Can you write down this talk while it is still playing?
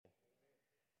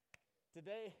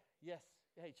Today, yes.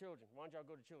 Hey, children, why don't y'all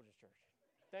go to children's church?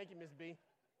 Thank you, Miss B.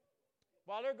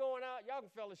 While they're going out, y'all can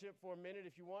fellowship for a minute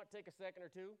if you want. Take a second or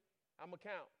two. I'm going to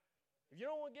count. If you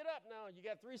don't want to get up now, you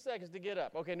got 3 seconds to get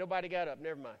up. Okay, nobody got up.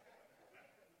 Never mind.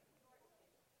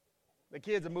 The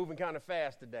kids are moving kind of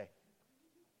fast today.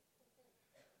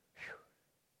 Whew.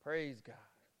 Praise God.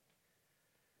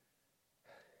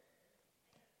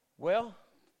 Well,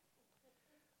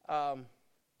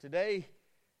 today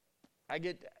I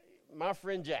get my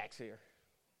friend Jack's here.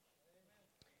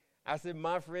 I said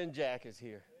my friend Jack is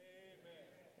here.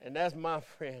 And that's my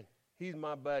friend. He's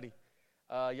my buddy.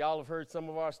 Y'all have heard some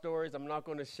of our stories. I'm not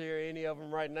going to share any of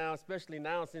them right now, especially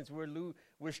now since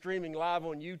we're streaming live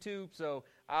on YouTube. So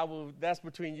that's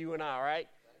between you and I, all right?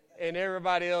 And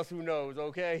everybody else who knows,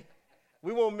 okay?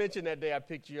 We won't mention that day I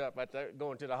picked you up after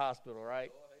going to the hospital,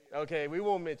 right? Okay, we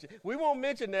won't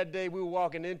mention that day we were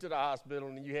walking into the hospital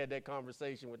and you had that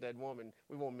conversation with that woman.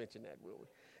 We won't mention that, will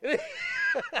we?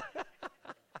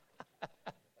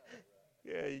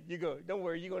 Yeah, you go. Don't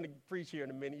worry, you're going to preach here in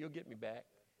a minute. You'll get me back.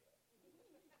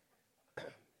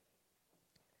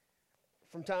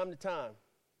 From time to time,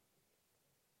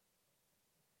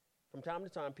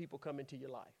 people come into your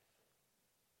life.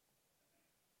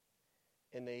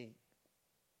 And they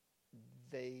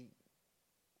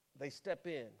step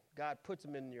in. God puts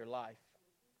them in your life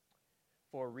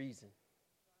for a reason.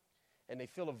 And they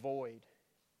fill a void.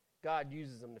 God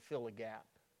uses them to fill a gap.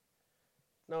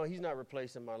 No, he's not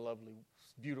replacing my lovely,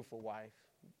 beautiful wife.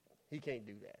 He can't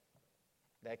do that.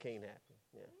 That can't happen.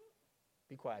 Yeah.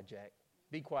 Be quiet, Jack.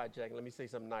 Be quiet, Jack. Let me say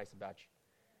something nice about you.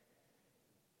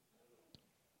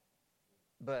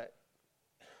 But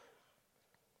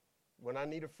when I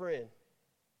need a friend,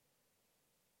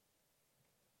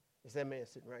 it's that man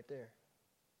sitting right there.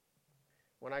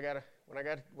 When I gotta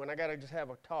just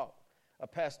have a talk, a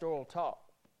pastoral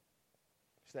talk,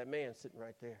 it's that man sitting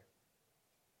right there.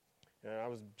 And I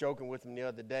was joking with him the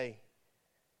other day.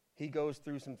 He goes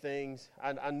through some things.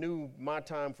 I knew my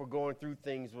time for going through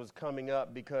things was coming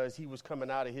up because he was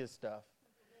coming out of his stuff.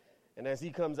 And as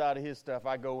he comes out of his stuff,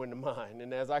 I go into mine.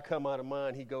 And as I come out of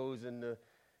mine, he goes into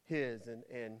his.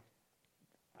 And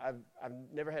I've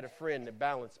never had a friend that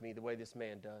balanced me the way this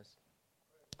man does.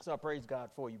 So I praise God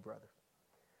for you, brother.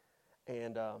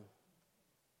 And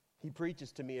he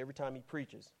preaches to me every time he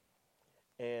preaches.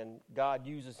 And God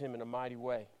uses him in a mighty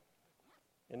way.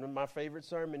 And my favorite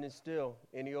sermon is still,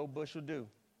 any old bush will do.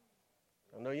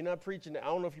 I know you're not preaching that. I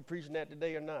don't know if you're preaching that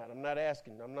today or not. I'm not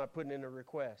asking. I'm not putting in a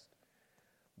request.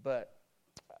 But,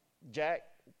 Jack,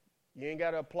 you ain't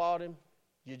got to applaud him.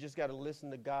 You just got to listen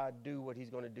to God do what he's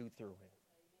going to do through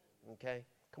him. Okay?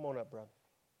 Come on up, brother.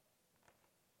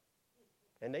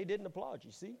 And they didn't applaud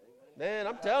you, see? Man,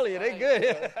 I'm telling you, they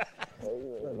good.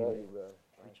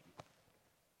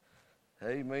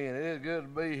 Amen. It is good to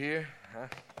be here.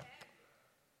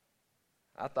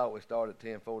 I thought we started at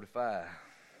 10:45. See, I wasn't going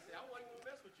to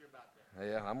mess with you about that.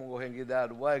 Yeah, I'm going to go ahead and get that out of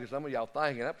the way because some of y'all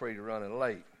thinking that preacher running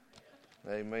late.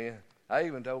 Amen. I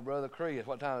even told Brother Chris,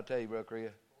 what time I tell you, Brother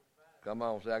Chris? Come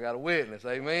on, say I got a witness.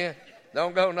 Amen.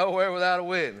 Don't go nowhere without a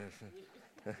witness.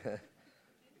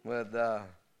 But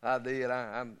I did.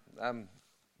 I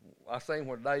seen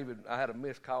where David, I had a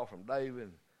missed call from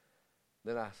David.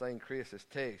 Then I seen Chris's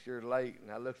text, you're late.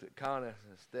 And I looked at Connie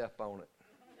and step on it.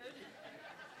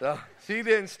 So she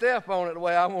didn't step on it the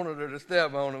way I wanted her to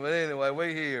step on it. But anyway, we're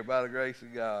here by the grace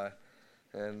of God.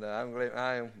 And I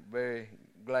am very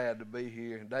glad to be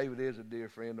here. David is a dear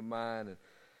friend of mine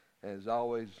and has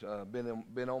always been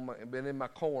in my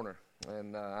corner.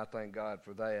 And I thank God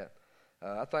for that.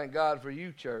 I thank God for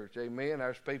you, church. Amen.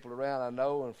 There's people around I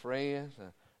know and friends.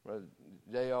 Brother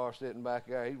J.R. sitting back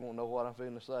there, he won't know what I'm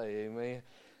finna say. Amen.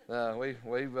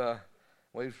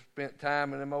 We've spent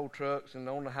time in them old trucks and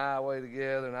on the highway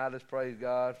together, and I just praise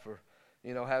God for,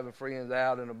 having friends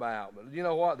out and about. But you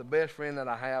know what? The best friend that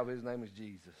I have, his name is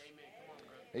Jesus. Amen.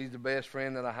 He's the best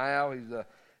friend that I have.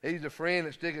 He's the friend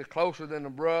that sticks closer than a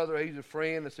brother. He's a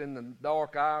friend that's in the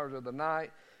dark hours of the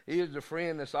night. He is the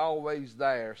friend that's always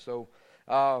there. So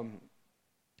I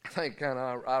think kind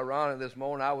of ironic this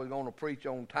morning I was going to preach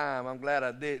on time. I'm glad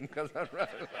I didn't because I was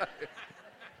running late.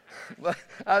 But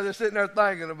I was just sitting there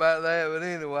thinking about that. But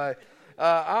anyway,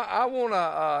 I want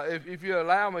to, if you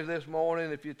allow me this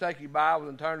morning, if you take your Bibles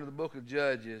and turn to the book of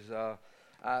Judges, the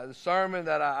sermon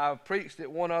that I've preached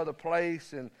at one other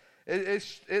place, and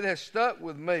it has stuck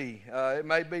with me. It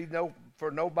may be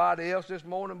for nobody else this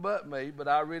morning but me, but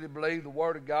I really believe the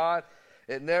Word of God,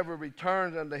 it never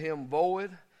returns unto Him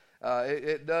void.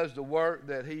 It does the work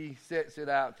that He sets it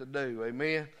out to do.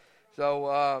 Amen. So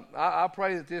I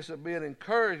pray that this will be an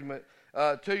encouragement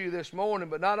to you this morning,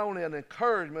 but not only an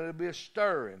encouragement, it'll be a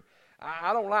stirring.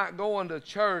 I don't like going to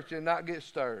church and not get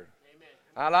stirred. Amen.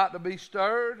 I like to be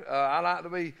stirred. I like to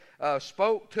be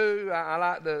spoke to. I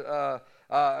like to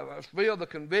feel the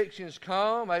convictions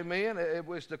come. Amen. It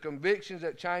was the convictions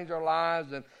that change our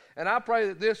lives, and I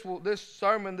pray that this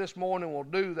sermon this morning will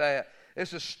do that.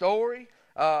 It's a story.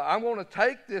 I'm going to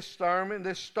take this sermon,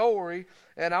 this story,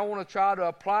 and I want to try to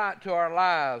apply it to our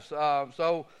lives.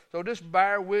 So just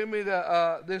bear with me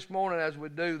this morning as we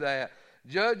do that.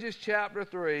 Judges chapter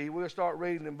 3, we'll start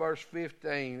reading in verse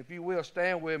 15. If you will,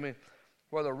 stand with me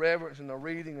for the reverence and the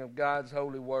reading of God's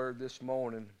holy word this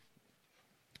morning.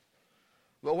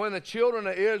 But when the children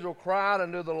of Israel cried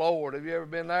unto the Lord, have you ever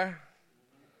been there?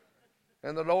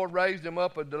 And the Lord raised them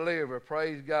up a deliverer,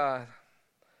 praise God.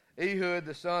 Ehud,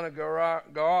 the son of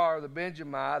Gar, the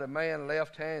Benjamite, a man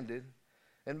left-handed.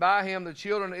 And by him the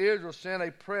children of Israel sent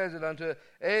a present unto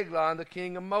Eglon, the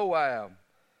king of Moab.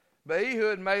 But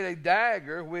Ehud made a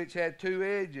dagger which had 2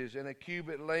 edges and a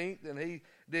cubit length, and he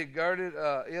did gird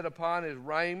it upon his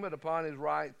raiment, upon his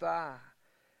right thigh.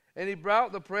 And he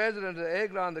brought the present unto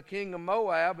Eglon, the king of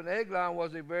Moab, and Eglon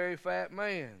was a very fat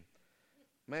man.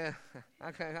 Man,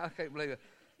 I can't believe it.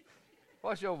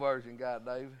 What's your version got,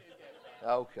 David?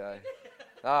 Okay.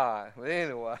 All right. But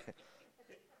anyway,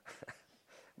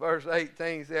 verse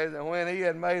 18 says, and when he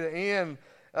had made an end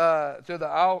to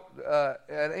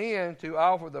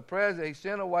offer the present, he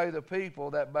sent away the people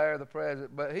that bare the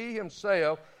present. But he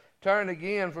himself turned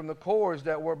again from the cords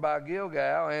that were by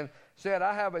Gilgal, and said,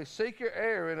 I have a secret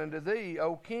errand unto thee,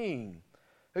 O king.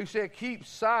 Who said, keep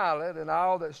silent, and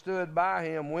all that stood by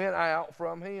him went out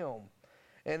from him.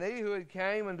 And Ehud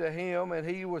came unto him, and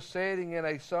he was sitting in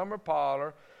a summer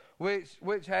parlor,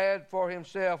 which had for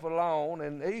himself alone.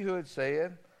 And Ehud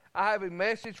said, I have a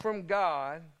message from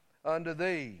God unto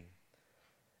thee.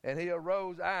 And he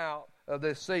arose out of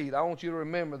this seat. I want you to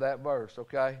remember that verse,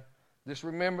 okay? Just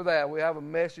remember that. We have a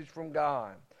message from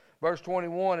God. Verse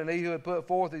 21, and Ehud put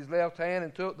forth his left hand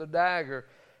and took the dagger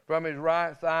from his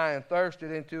right thigh and thrust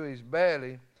it into his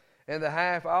belly. And the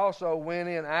half also went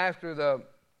in after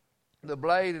the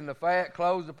blade, and the fat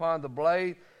closed upon the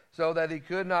blade, so that he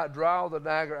could not draw the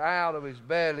dagger out of his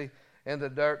belly, and the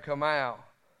dirt come out.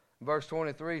 Verse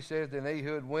 23 says, then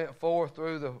Ehud went forth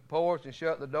through the porch and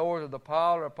shut the doors of the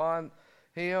parlor upon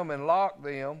him and locked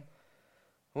them.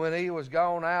 When he was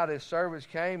gone out, his servants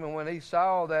came, and when he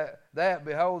saw that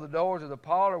behold, the doors of the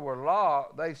parlor were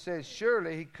locked, they said,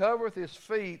 surely he covereth his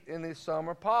feet in his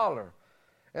summer parlor.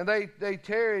 And they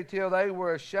tarried till they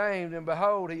were ashamed, and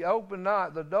behold, he opened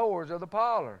not the doors of the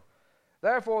parlor.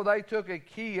 Therefore they took a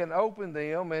key and opened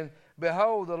them, and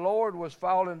behold, the Lord was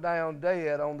fallen down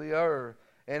dead on the earth.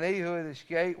 And Ehud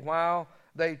escaped while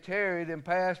they tarried, and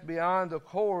passed beyond the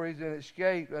corries, and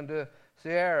escaped unto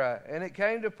Seirah. And it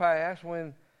came to pass,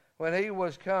 when he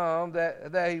was come,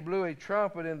 that he blew a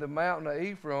trumpet in the mountain of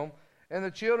Ephraim, and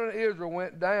the children of Israel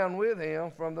went down with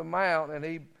him from the mount, and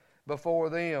he before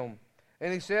them.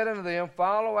 And he said unto them,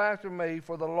 follow after me,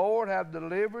 for the Lord hath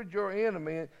delivered your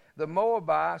enemy, the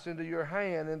Moabites, into your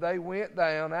hand. And they went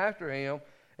down after him,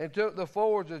 and took the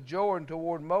fords of Jordan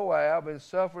toward Moab, and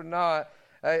suffered not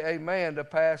a man to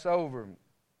pass over.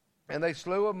 And they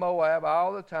slew of Moab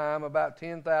all the time about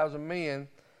 10,000 men,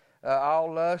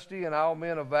 all lusty and all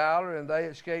men of valor, and they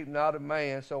escaped not a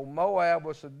man. So Moab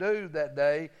was subdued that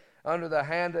day under the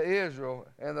hand of Israel,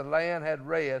 and the land had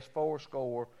rest 80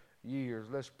 years.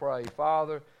 Let's pray.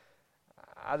 Father,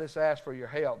 I just ask for your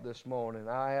help this morning.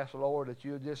 I ask, Lord, that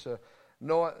you just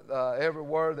anoint every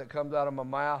word that comes out of my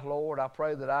mouth, Lord. I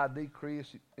pray that I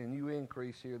decrease and you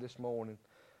increase here this morning.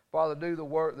 Father, do the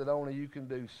work that only you can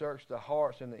do. Search the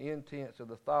hearts and the intents of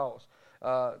the thoughts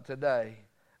today.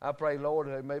 I pray, Lord,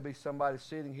 there may be somebody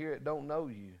sitting here that don't know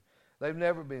you. They've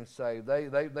never been saved.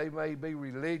 They may be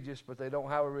religious, but they don't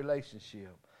have a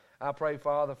relationship. I pray,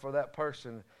 Father, for that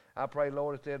person. I pray,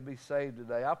 Lord, that they'd be saved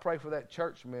today. I pray for that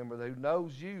church member who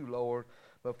knows you, Lord,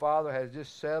 but, Father, has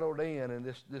just settled in and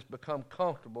just become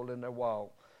comfortable in their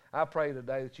walk. I pray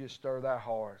today that you stir their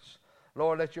hearts.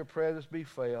 Lord, let your presence be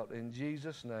felt. In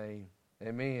Jesus' name,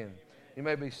 amen. You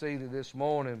may be seated this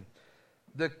morning.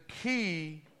 The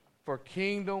key for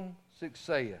kingdom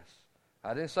success.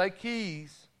 I didn't say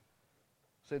keys.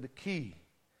 I said the key.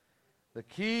 The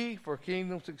key for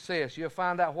kingdom success. You'll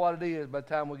find out what it is by the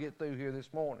time we get through here this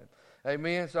morning.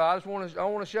 Amen. So I want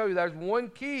to show you there's one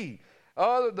key.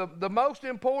 The most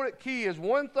important key is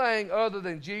one thing other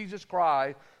than Jesus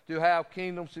Christ to have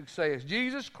kingdom success.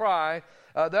 Jesus Christ,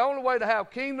 the only way to have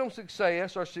kingdom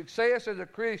success or success as a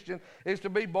Christian is to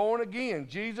be born again.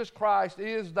 Jesus Christ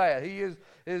is that. He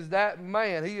is that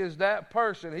man. He is that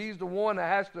person. He's the one that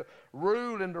has to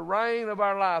rule and to reign of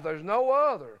our life. There's no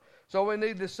other. So we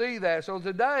need to see that. So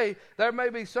today, there may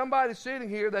be somebody sitting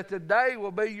here that today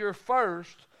will be your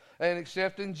first in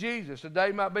accepting Jesus.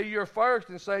 Today might be your first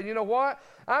in saying, you know what?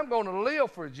 I'm going to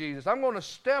live for Jesus. I'm going to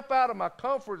step out of my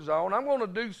comfort zone. I'm going to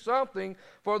do something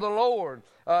for the Lord.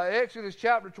 Exodus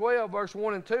chapter 12, verse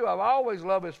 1 and 2. I've always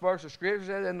loved this verse of Scripture. It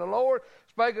says, and the Lord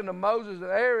spake unto Moses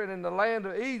and Aaron in the land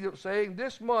of Egypt, saying,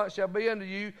 this month shall be unto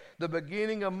you the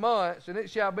beginning of months, and it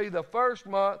shall be the first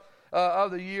month of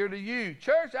the year to you.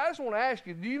 Church, I just want to ask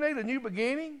you, do you need a new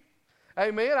beginning?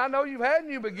 Amen. I know you've had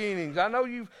new beginnings. I know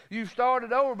you've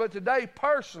started over, but today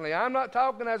personally, I'm not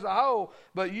talking as a whole,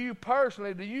 but you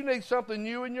personally, do you need something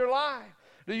new in your life?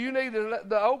 Do you need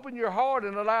to open your heart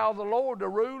and allow the Lord to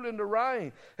rule and to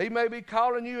reign? He may be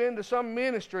calling you into some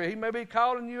ministry. He may be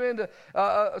calling you into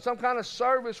some kind of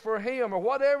service for Him, or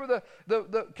whatever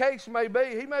the case may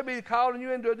be. He may be calling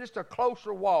you into just a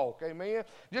closer walk. Amen.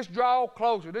 Just draw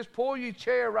closer. Just pull your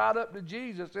chair right up to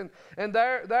Jesus. And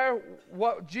there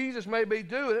what Jesus may be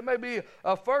doing, it may be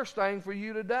a first thing for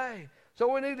you today.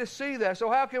 So we need to see that. So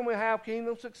how can we have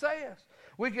kingdom success?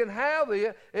 We can have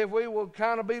it if we will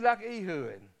kind of be like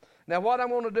Ehud. Now, what I'm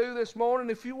going to do this morning,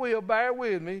 if you will, bear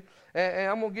with me, and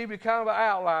I'm going to give you kind of an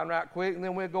outline right quick, and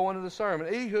then we'll go into the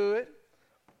sermon. Ehud,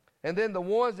 and then the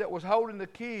ones that was holding the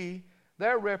key,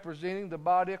 they're representing the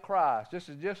body of Christ. This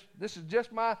is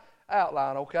just my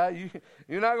outline, okay?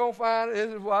 You're not going to find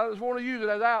it. I just want to use it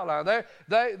as outline.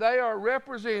 They are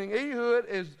representing, Ehud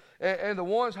and the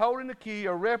ones holding the key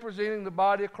are representing the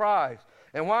body of Christ.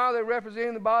 And while they're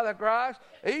representing the body of Christ,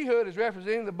 Ehud is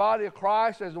representing the body of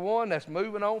Christ as the one that's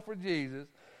moving on for Jesus.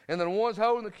 And the ones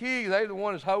holding the key, they're the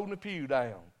ones that's holding the pew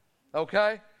down.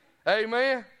 Okay?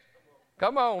 Amen?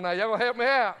 Come on now, y'all going to help me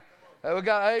out. We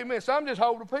got amen. Some just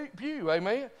hold the pew,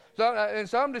 amen? And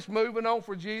some just moving on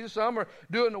for Jesus. Some are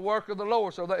doing the work of the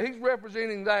Lord. So he's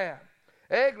representing that.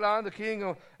 Eglon, the king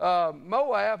of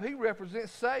Moab, he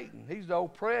represents Satan. He's the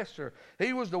oppressor.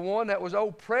 He was the one that was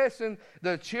oppressing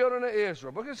the children of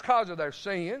Israel. But it's because of their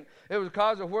sin. It was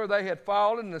because of where they had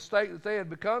fallen and the state that they had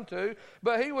become to.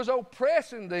 But he was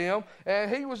oppressing them, and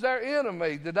he was their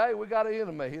enemy. Today we got an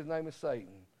enemy. His name is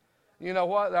Satan. You know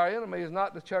what? Our enemy is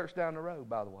not the church down the road,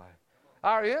 by the way.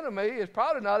 Our enemy is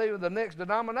probably not even the next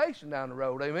denomination down the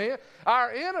road, amen? Our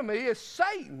enemy is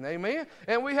Satan, amen?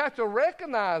 And we have to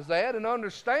recognize that and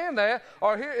understand that,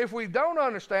 or if we don't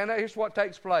understand that, here's what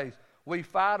takes place. We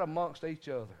fight amongst each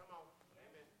other.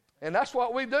 And that's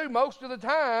what we do most of the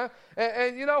time.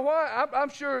 And you know what? I'm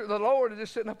sure the Lord is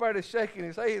just sitting up there just shaking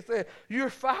his head and saying,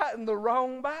 you're fighting the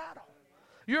wrong battle.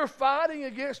 You're fighting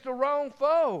against the wrong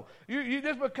foe. You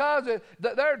just because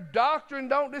their doctrine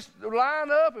don't just line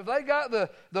up. If they got the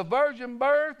virgin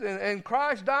birth and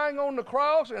Christ dying on the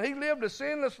cross and he lived a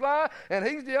sinless life and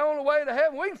he's the only way to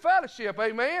heaven, we can fellowship,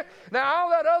 amen. Now all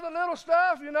that other little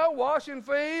stuff, washing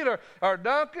feet or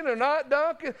dunking or not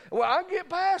dunking, well, I can get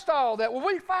past all that. Well,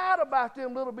 we fight about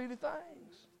them little bitty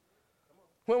things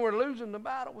when we're losing the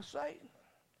battle with Satan.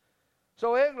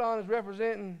 So Eglon is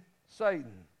representing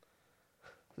Satan.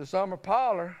 The summer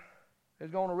parlor is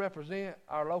going to represent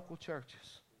our local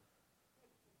churches,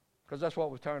 because that's what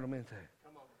we've turned them into.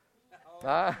 Come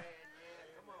on.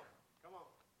 Come on.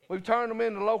 We've turned them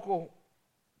into local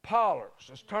parlors.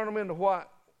 Let's turn them into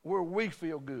where we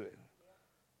feel good.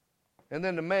 And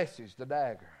then the message, the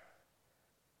dagger,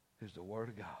 is the Word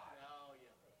of God.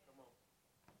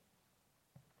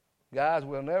 Guys,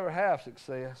 we'll never have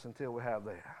success until we have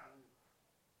that.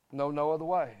 No other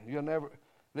way. You'll never.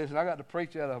 Listen, I got to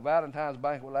preach at a Valentine's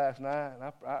banquet last night,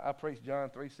 and I preached John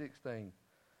 3:16.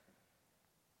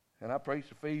 And I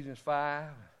preached Ephesians 5.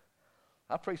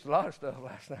 I preached a lot of stuff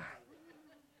last night.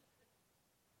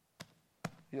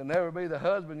 You'll never be the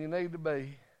husband you need to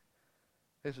be.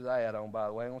 This is add-on, by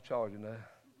the way. I ain't going to charge you nothing.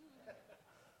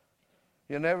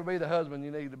 You'll never be the husband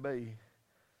you need to be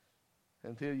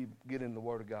until you get in the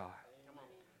Word of God.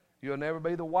 You'll never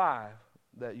be the wife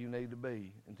that you need to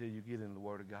be until you get in the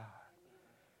Word of God.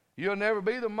 You'll never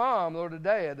be the mom or the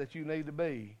dad that you need to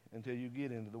be until you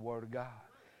get into the Word of God.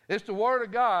 It's the Word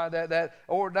of God that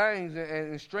ordains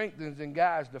and strengthens and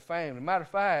guides the family. Matter of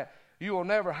fact, you will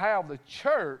never have the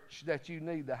church that you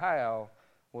need to have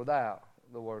without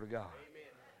the Word of God. Amen.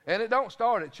 And it don't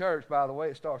start at church, by the way.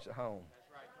 It starts at home.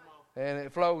 That's right. Come on. And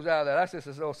it flows out of there. That's just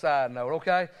a little side note,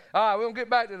 okay? All right, we're going to get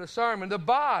back to the sermon. The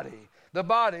body,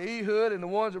 Ehud, and the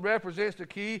ones that represents the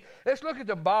key. Let's look at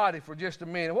the body for just a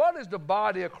minute. What is the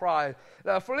body of Christ?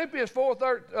 Philippians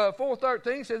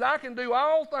 4:13 says, I can do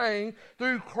all things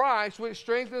through Christ which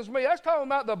strengthens me. That's talking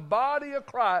about the body of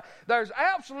Christ. There's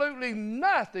absolutely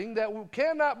nothing that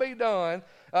cannot be done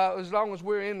as long as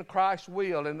we're in Christ's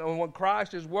will. And when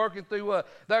Christ is working through us,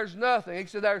 there's nothing. He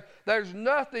said there's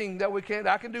nothing that we can't do.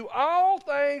 I can do all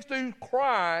things through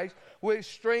Christ, which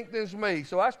strengthens me.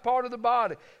 So that's part of the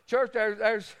body. Church,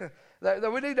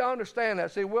 we need to understand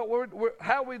that. See,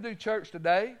 how we do church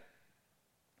today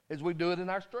is we do it in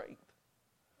our strength.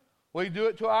 We do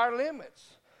it to our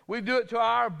limits. We do it to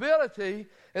our ability,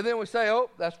 and then we say, oh,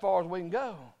 that's as far as we can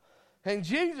go. And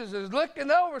Jesus is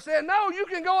looking over saying, no, you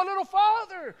can go a little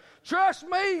farther. Trust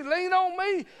me. Lean on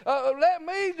me. Let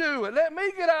me do it. Let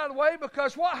me get out of the way,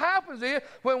 because what happens is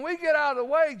when we get out of the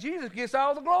way, Jesus gets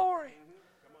all the glory.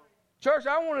 Church,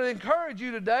 I want to encourage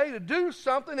you today to do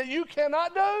something that you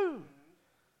cannot do.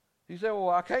 You say, well,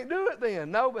 I can't do it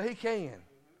then. No, but He can.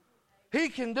 He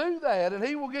can do that, and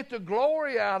He will get the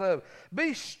glory out of it.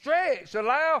 Be stretched.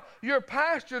 Allow your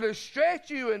pastor to stretch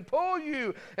you and pull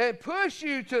you and push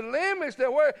you to limits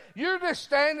that where you're just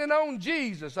standing on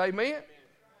Jesus. Amen?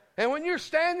 And when you're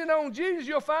standing on Jesus,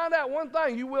 you'll find out one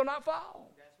thing. You will not fall.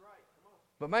 That's right. Come on.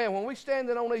 But, man, when we're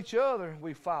standing on each other,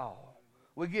 we fall.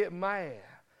 We get mad.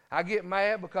 I get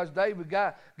mad because David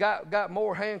got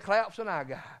more hand claps than I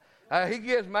got. He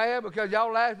gets mad because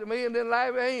y'all laughed at me and didn't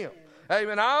laugh at him.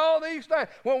 Amen. All these things.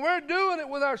 When we're doing it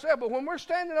with ourselves, but when we're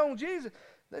standing on Jesus,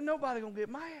 then nobody's going to get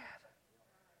mad.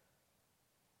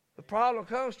 The problem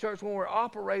comes, church, when we're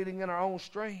operating in our own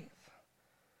strength.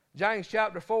 James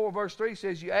chapter 4, verse 3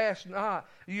 says, you ask not,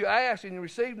 you ask and you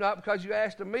receive not, because you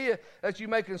ask of me, that you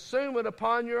may consume it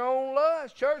upon your own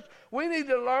lust. Church, we need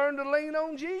to learn to lean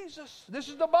on Jesus. This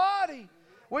is the body.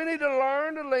 We need to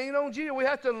learn to lean on Jesus. We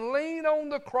have to lean on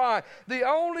the Christ. The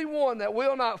only one that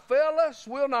will not fail us,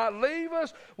 will not leave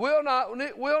us, will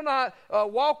not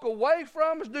walk away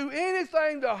from us, do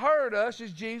anything to hurt us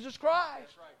is Jesus Christ.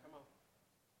 That's right. Come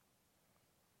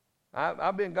on.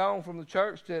 I've been gone from the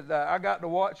church that I got to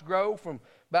watch grow from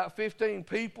about 15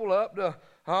 people up to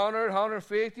 100,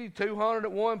 150, 200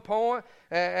 at one point.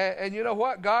 And you know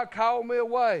what? God called me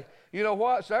away. You know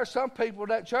what? So there's some people in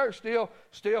that church still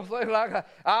think like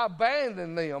I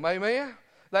abandoned them. Amen?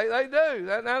 They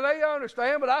do. Now they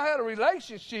understand, but I had a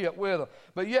relationship with them.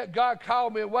 But yet God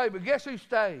called me away. But guess who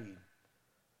stayed?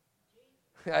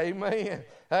 Amen.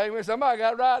 Amen. Somebody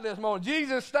got it right this morning.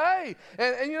 Jesus stayed.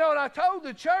 And you know, and I told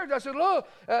the church, I said, look,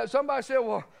 somebody said,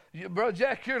 well, Brother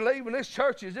Jack, you're leaving this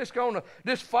church. Is this going to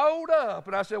just fold up?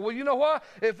 And I said, well, you know what?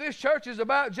 If this church is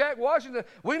about Jack Washington,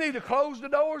 we need to close the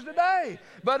doors today.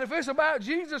 But if it's about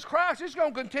Jesus Christ, it's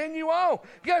going to continue on.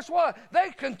 Guess what?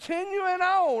 They continuing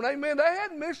on. Amen. They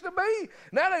hadn't missed a beat.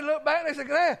 Now they look back and they say,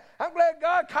 man, I'm glad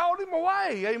God called him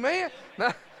away. Amen.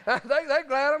 Now, they're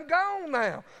glad I'm gone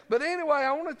now. But anyway,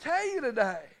 I want to tell you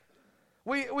today,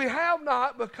 we have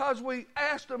not because we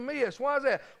asked amiss. Why is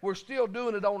that? We're still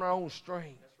doing it on our own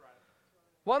strength.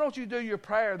 Why don't you do your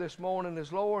prayer this morning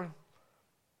as, Lord,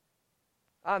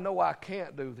 I know I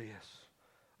can't do this.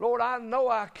 Lord, I know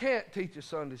I can't teach a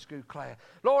Sunday school class.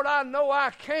 Lord, I know I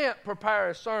can't prepare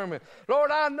a sermon. Lord,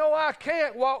 I know I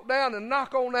can't walk down and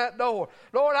knock on that door.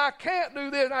 Lord, I can't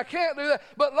do this and I can't do that.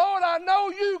 But Lord, I know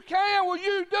you can. Will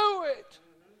you do it?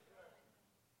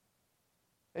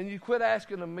 And you quit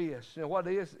asking amiss. You know what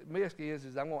it is? Amiss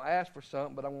is I'm going to ask for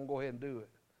something, but I'm going to go ahead and do it.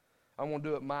 I'm going to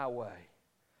do it my way.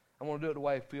 I'm going to do it the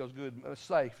way it feels good.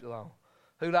 Safe, though.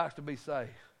 Who likes to be safe?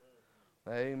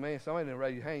 Amen. Somebody didn't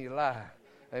raise your hand, you lie.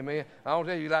 Amen. I don't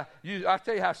tell you lie. I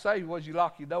tell you how safe it was you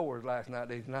locked your doors last night,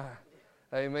 these nights.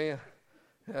 Amen.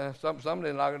 Some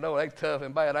didn't lock the door. They tough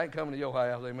and bad. I ain't coming to your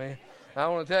house. Amen. I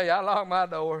want to tell you, I lock my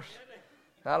doors.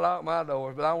 I lock my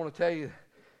doors. But I want to tell you,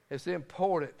 it's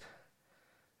important.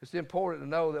 It's important to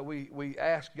know that we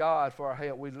ask God for our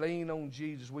help. We lean on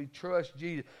Jesus. We trust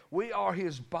Jesus. We are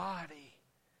His body.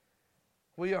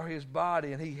 We are His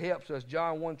body, and He helps us.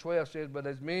 John 1:12 says, but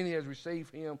as many as receive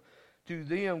Him, to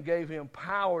them gave Him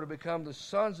power to become the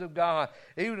sons of God,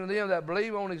 even to them that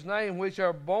believe on His name, which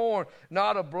are born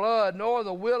not of blood, nor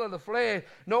the will of the flesh,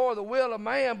 nor the will of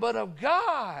man, but of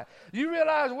God. You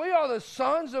realize we are the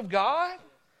sons of God?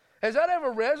 Has that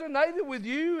ever resonated with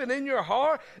you and in your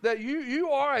heart that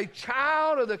you are a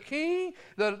child of the King,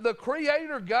 the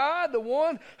Creator God, the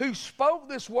one who spoke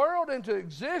this world into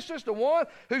existence, the one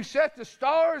who set the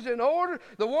stars in order,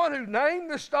 the one who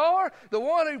named the star, the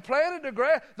one who planted the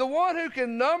grass, the one who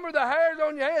can number the hairs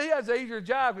on your head? He has an easier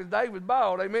job because David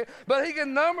bald, amen. But He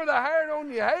can number the hairs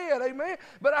on your head, amen.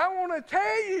 But I want to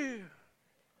tell you,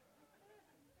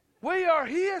 we are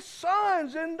His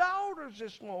sons and daughters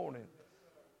this morning.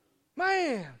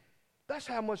 Man, that's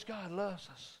how much God loves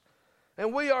us.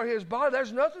 And we are His body.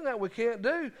 There's nothing that we can't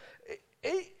do.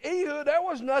 There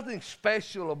was nothing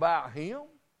special about Him.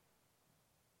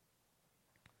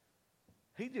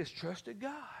 He just trusted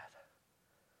God.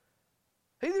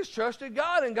 He just trusted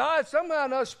God, and God somehow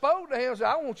enough spoke to him and said,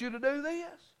 I want you to do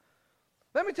this.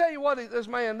 Let me tell you what this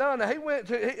man done. Now, he went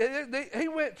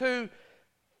to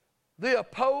the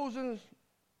opposing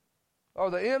or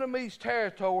the enemy's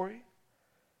territory.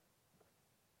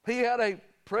 He had a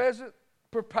present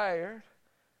prepared.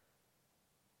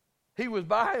 He was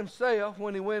by himself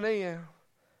when he went in,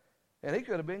 and he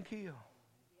could have been killed.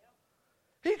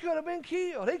 He could have been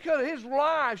killed. His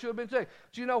life should have been taken.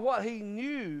 But you know what? He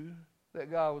knew that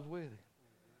God was with him.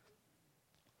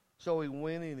 So he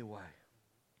went anyway.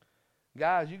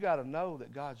 Guys, you got to know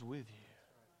that God's with you.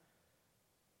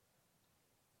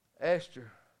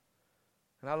 Esther,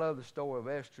 and I love the story of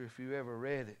Esther if you ever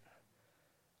read it.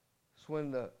 It's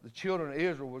when the children of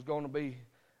Israel was going to be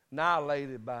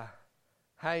annihilated by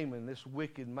Haman, this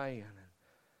wicked man.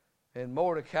 And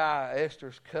Mordecai,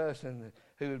 Esther's cousin,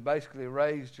 who had basically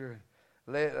raised her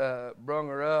and brung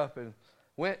her up and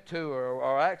went to her,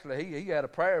 or actually he had a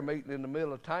prayer meeting in the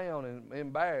middle of town and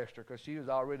embarrassed her because she was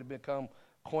already become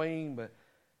queen. But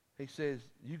he says,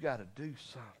 you got to do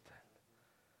something.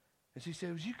 And she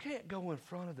says, you can't go in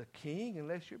front of the king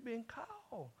unless you're being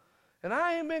called. And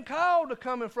I ain't been called to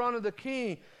come in front of the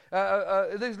king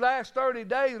these last 30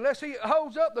 days unless he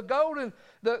holds up the golden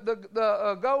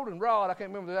rod. I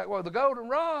can't remember that word. The golden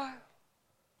rod.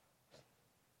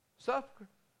 Suffer.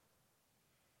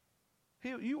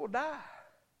 You will die.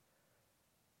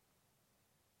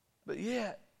 But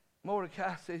yet,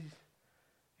 Mordecai says,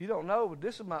 you don't know, but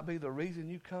this might be the reason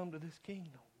you come to this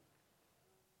kingdom.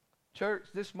 Church,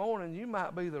 this morning, you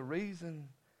might be the reason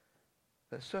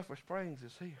that Sulphur Springs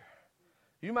is here.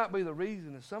 You might be the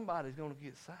reason that somebody's going to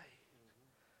get saved.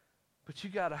 But you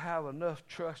got to have enough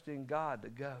trust in God to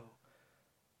go.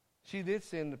 She did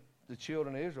send the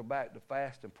children of Israel back to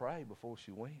fast and pray before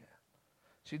she went.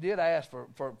 She did ask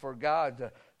for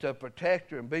God to protect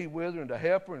her and be with her and to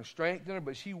help her and strengthen her,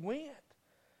 but she went.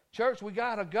 Church, we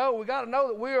got to go. We got to know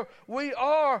that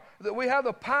we have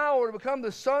the power to become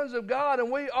the sons of God,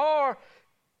 and we are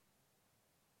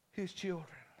His children.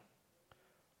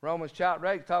 Romans chapter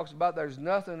 8 talks about there's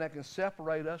nothing that can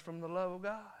separate us from the love of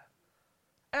God.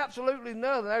 Absolutely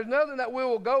nothing. There's nothing that we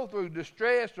will go through,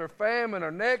 distress or famine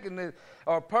or nakedness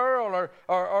or peril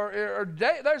or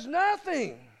death. There's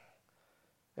nothing.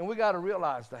 And we got to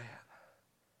realize that.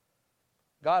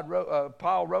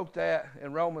 Paul wrote that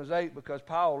in Romans 8 because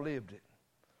Paul lived it.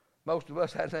 Most of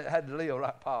us had to live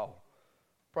like Paul.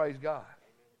 Praise God.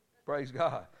 Praise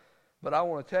God. But I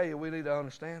want to tell you, we need to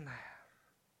understand that.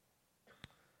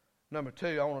 Number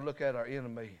 2, I want to look at our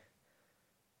enemy,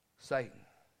 Satan,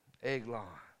 Eglon.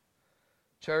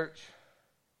 Church,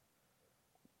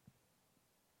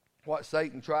 what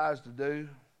Satan tries to do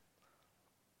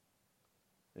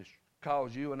is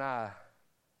cause you and I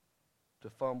to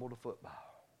fumble the football.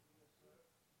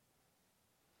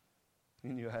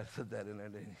 You knew I had to put that in there,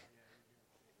 didn't you?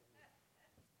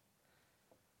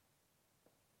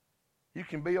 You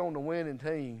can be on the winning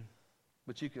team,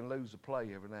 but you can lose a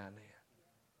play every now and then.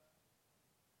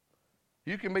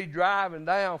 You can be driving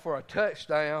down for a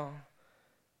touchdown,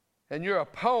 and your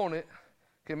opponent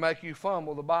can make you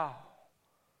fumble the ball.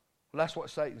 Well, that's what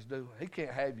Satan's doing. He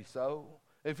can't have your soul.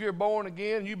 If you're born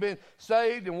again, you've been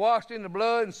saved and washed in the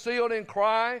blood and sealed in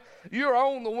Christ, you're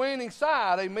on the winning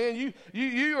side, amen.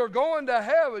 You are going to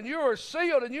heaven. You are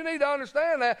sealed, and you need to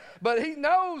understand that. But he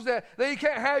knows that he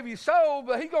can't have your soul,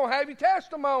 but he's going to have your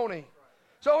testimony.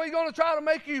 So he's going to try to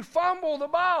make you fumble the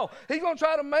ball. He's going to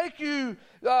try to make you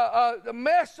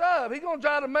mess up. He's going to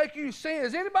try to make you sin.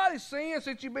 Has anybody sinned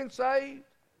since you've been saved?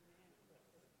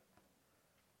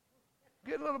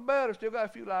 Get a little better. Still got a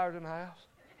few liars in the house.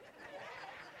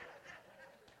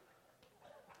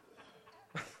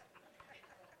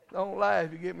 Don't laugh.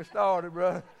 You get me started,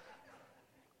 brother.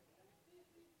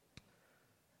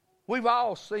 We've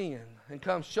all sinned and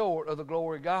come short of the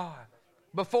glory of God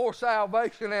before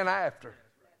salvation and after.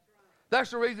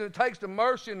 That's the reason it takes the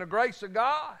mercy and the grace of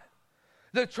God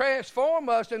to transform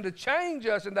us and to change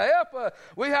us and to help us.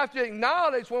 We have to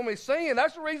acknowledge when we sin.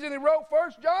 That's the reason he wrote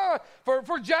 1 John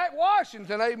for Jack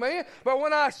Washington, amen. But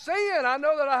when I sin, I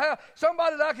know that I have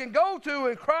somebody that I can go to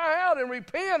and cry out and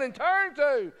repent and turn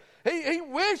to. He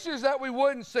wishes that we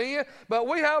wouldn't sin, but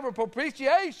we have a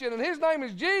propitiation, and his name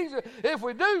is Jesus if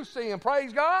we do sin.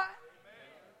 Praise God.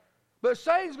 But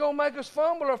Satan's going to make us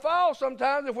fumble or fall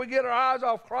sometimes if we get our eyes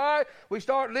off Christ. We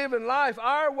start living life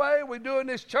our way. We're doing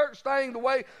this church thing the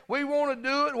way we want to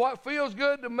do it, what feels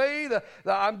good to me.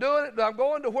 I'm doing it. I'm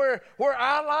going to where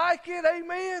I like it.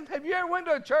 Amen. Have you ever went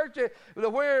to a church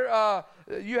where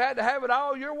you had to have it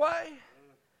all your way?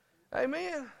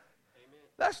 Amen.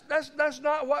 That's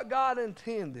not what God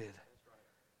intended.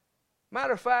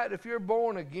 Matter of fact, if you're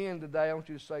born again today, I want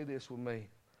you to say this with me.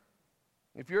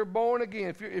 If you're born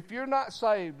again, if you're not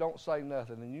saved, don't say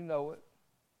nothing, and you know it,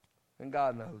 and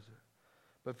God knows it.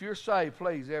 But if you're saved,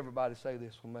 please, everybody say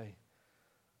this with me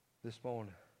this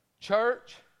morning.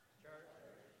 Church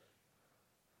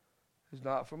is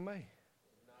not for me.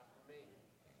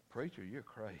 Preacher, you're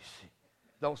crazy.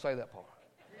 Don't say that part.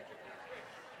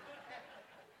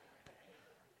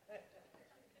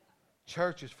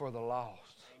 Church is for the lost.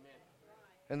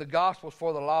 And the gospel's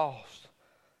for the lost.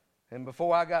 And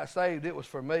before I got saved, it was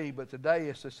for me. But today,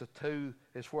 it's just a two.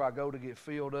 It's where I go to get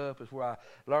filled up. It's where I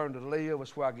learn to live.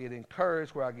 It's where I get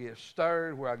encouraged, where I get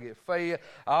stirred, where I get fed.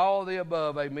 All the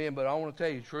above, amen. But I want to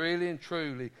tell you, really and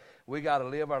truly, we got to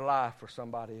live our life for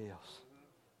somebody else.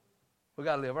 We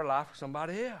got to live our life for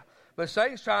somebody else. But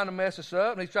Satan's trying to mess us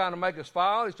up, and he's trying to make us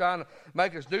fall. He's trying to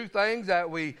make us do things that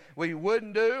we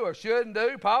wouldn't do or shouldn't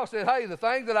do. Paul said, hey, the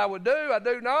things that I would do, I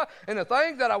do not. And the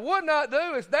things that I would not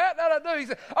do is that I do. He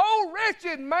said, oh,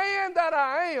 wretched man that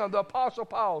I am. The Apostle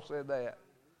Paul said that.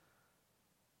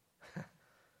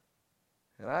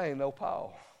 And I ain't no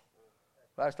Paul.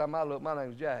 Last time I looked, my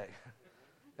name's Jack.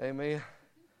 Amen.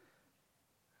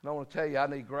 And I want to tell you, I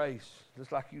need grace,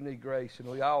 just like you need grace, and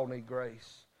we all need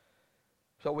grace.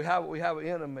 So we have an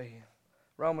enemy.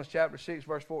 Romans chapter 6,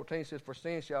 verse 14 says, for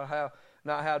sin shall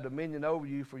not have dominion over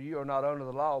you, for you are not under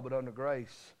the law, but under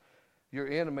grace. Your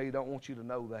enemy don't want you to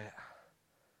know that.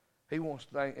 He wants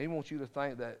you to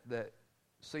think that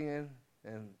sin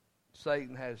and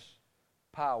Satan has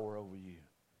power over you.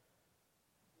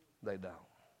 They don't.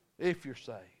 If you're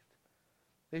saved.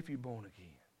 If you're born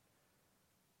again.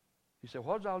 You say,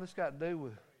 what does all this got to do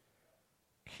with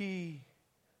key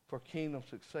for kingdom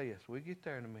success? We'll get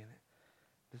there in a minute.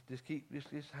 Just keep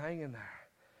hanging there.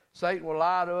 Satan will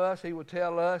lie to us. He will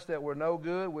tell us that we're no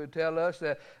good. He'll tell us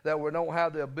that we don't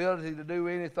have the ability to do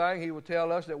anything. He will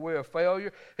tell us that we're a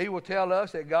failure. He will tell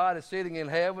us that God is sitting in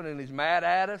heaven and he's mad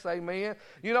at us. Amen.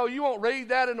 You know, you won't read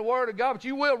that in the Word of God, but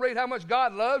you will read how much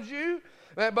God loves you.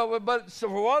 But so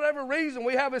for whatever reason,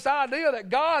 we have this idea that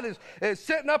God is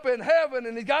sitting up in heaven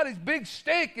and he's got his big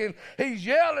stick and he's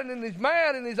yelling and he's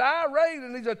mad and he's irate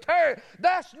and he's a terror.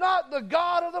 That's not the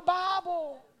God of the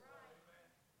Bible.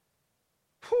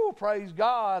 Whew, praise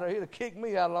God, or he'd have kicked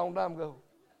me out a long time ago.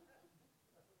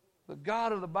 The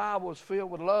God of the Bible is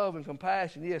filled with love and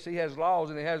compassion. Yes, he has laws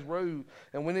and he has rules,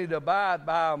 and we need to abide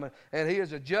by them. And he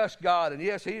is a just God. And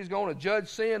yes, he is going to judge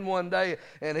sin one day,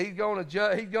 and he's going to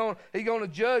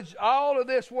judge all of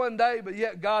this one day. But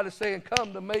yet God is saying,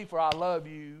 "Come to me, for I love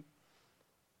you.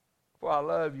 For I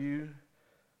love you."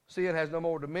 Sin has no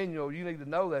more dominion over you. You need to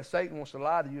know that. Satan wants to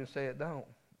lie to you and say it don't.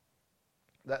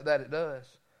 That it does.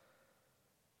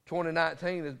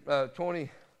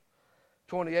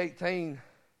 2018.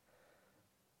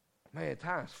 Man,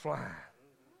 time's flying.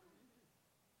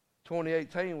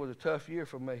 2018 was a tough year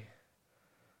for me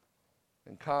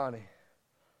and Connie.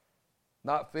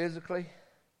 Not physically.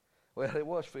 Well, it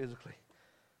was physically.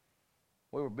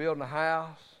 We were building a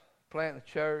house, planting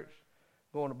a church,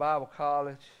 going to Bible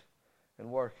college, and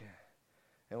working.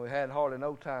 And we had hardly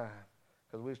no time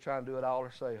because we was trying to do it all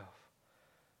ourselves.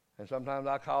 And sometimes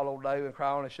I call old David and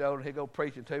cry on his shoulder, and he'd go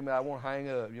preaching to me. I want to hang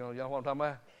up. You know what I'm talking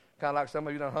about? Kind of like some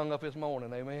of you done hung up this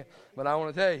morning, amen? But I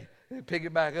want to tell you, pick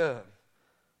it back up.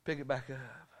 Pick it back up.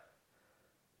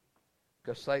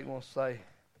 Because Satan wants to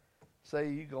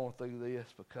say you going through this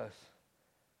because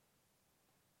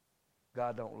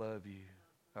God don't love you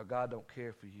or God don't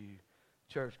care for you.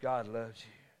 Church, God loves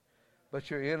you. But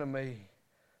your enemy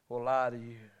will lie to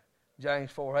you.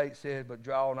 James 4:8 says, but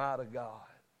draw nigh to God.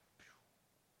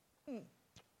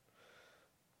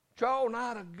 Draw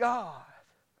nigh to God,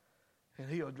 and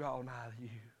he'll draw nigh to you.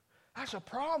 That's a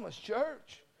promise,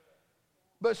 church.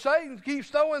 But Satan keeps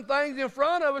throwing things in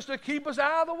front of us to keep us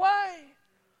out of the way.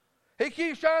 He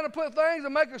keeps trying to put things that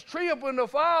make us trip and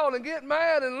fall and get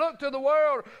mad and look to the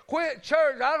world, quit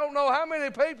church. I don't know how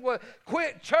many people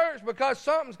quit church because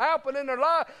something's happened in their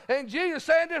life. And Jesus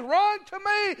saying, just run to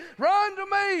me, run to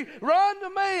me, run to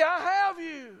me. I have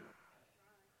you.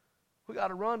 We got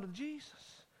to run to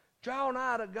Jesus. Draw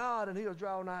nigh to God and he'll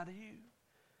draw nigh to you.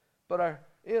 But our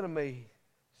enemy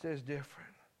says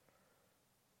different.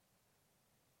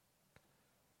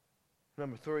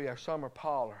 Number 3, our summer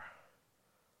parlor.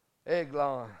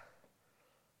 Eglon.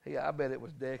 I bet it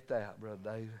was decked out, Brother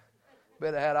David.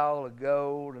 Bet it had all the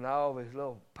gold and all of his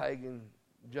little pagan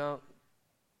junk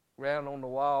around on the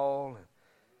wall. And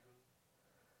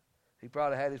he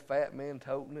probably had his fat men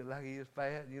toting it like he is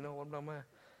fat. You know what I'm talking about?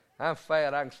 I'm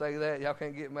fat, I can say that. Y'all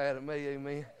can't get mad at me,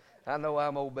 amen. I know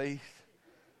I'm obese.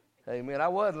 Amen. I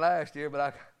wasn't last year,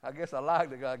 but I guess I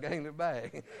liked it. I gained it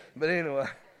back. But anyway.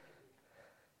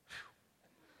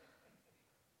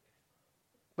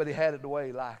 But he had it the way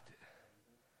he liked it.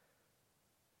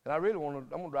 And I really I'm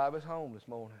going to drive us home this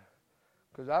morning.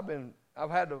 Because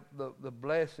I've had the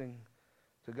blessing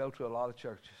to go to a lot of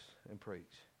churches and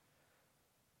preach.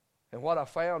 And what I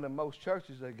found in most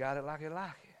churches, they got it like they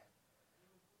like it.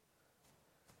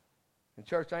 And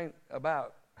church ain't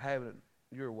about having it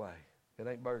your way. It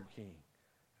ain't Burger King.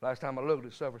 Last time I looked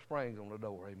at Sulphur Springs on the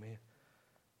door, amen.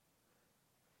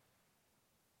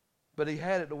 But he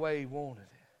had it the way he wanted it.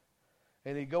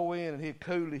 And he'd go in and he'd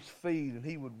cool his feet and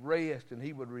he would rest and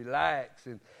he would relax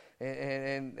and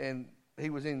he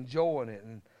was enjoying it.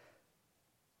 And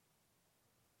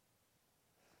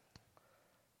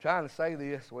trying to say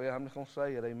this, well, I'm just going to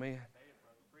say it, amen.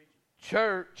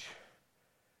 Church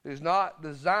is not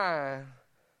designed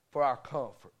for our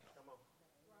comfort.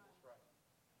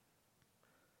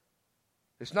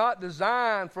 It's not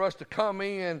designed for us to come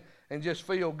in and just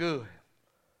feel good.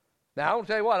 Now, I want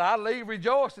to tell you what, I leave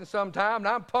rejoicing sometimes, and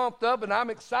I'm pumped up and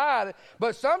I'm excited,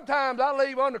 but sometimes I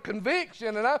leave under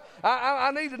conviction, and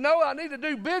I need to know I need to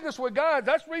do business with God.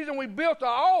 That's the reason we built the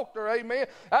altar, amen.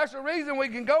 That's the reason we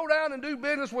can go down and do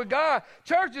business with God.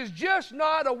 Church is just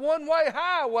not a one-way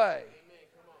highway,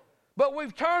 but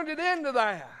we've turned it into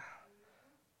that.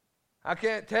 I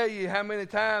can't tell you how many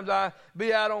times I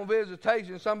be out on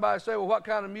visitation and somebody say, well, what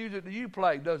kind of music do you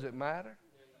play? Does it matter?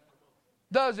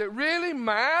 Does it really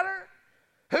matter?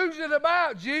 Who's it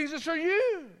about, Jesus or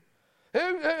you?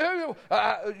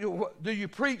 Do you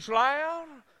preach loud?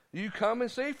 You come and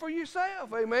see for yourself,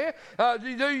 amen. Do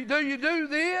you do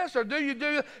this or do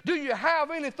you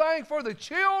have anything for the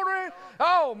children?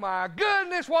 Oh my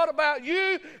goodness, what about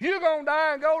you? You're gonna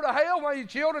die and go to hell while your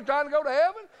children trying to go to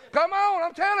heaven? Come on,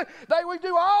 I'm telling you, we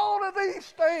do all of these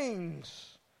things.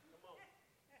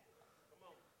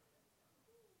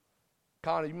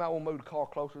 Connie, you might want to move the car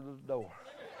closer to the door.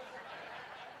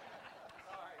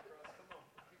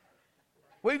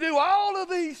 We do all of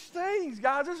these things,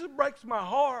 guys. This breaks my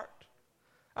heart.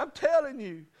 I'm telling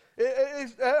you.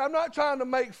 I'm not trying to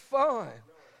make fun.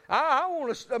 I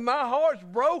want to. My heart's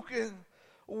broken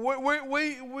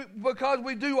because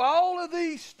we do all of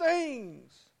these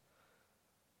things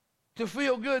to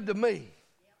feel good to me.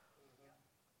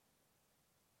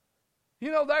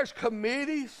 You know, there's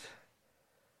committees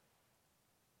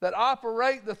that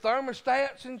operate the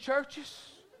thermostats in churches.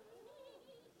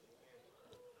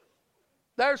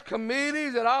 There's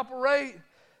committees that operate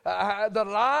the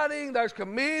lighting. There's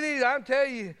committees. I'm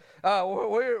telling you,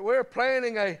 we're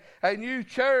planning a new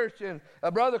church, and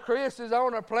Brother Chris is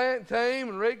on our plant team,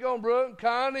 and Rico and Brooke and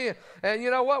Connie, and you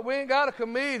know what? We ain't got a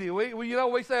committee.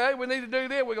 We say, hey, we need to do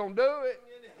this. We're going to do it.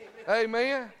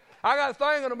 Amen. I got a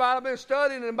thing about I've been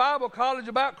studying in Bible college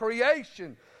about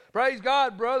creation. Praise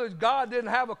God, brothers. God didn't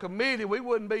have a committee, we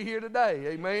wouldn't be here today.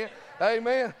 Amen.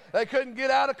 Amen. They couldn't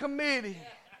get out of committee.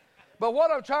 But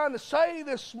what I'm trying to say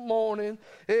this morning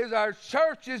is our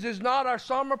churches is not our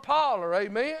summer parlor.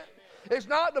 Amen. It's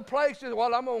not the places,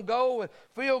 well, I'm going to go and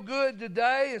feel good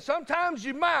today. And sometimes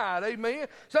you might, amen.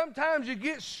 Sometimes you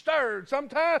get stirred.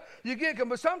 Sometimes you get,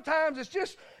 but sometimes it's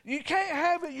just, you can't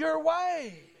have it your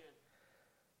way.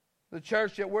 The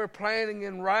church that we're planning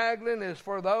in Raglan is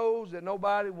for those that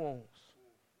nobody wants.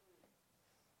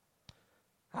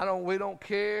 We don't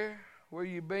care where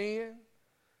you've been.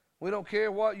 We don't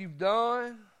care what you've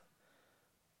done.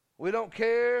 We don't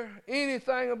care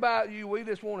anything about you. We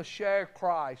just want to share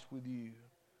Christ with you.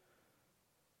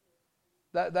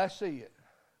 That's it.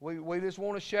 We just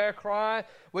want to share Christ.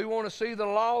 We want to see the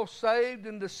lost saved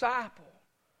and discipled.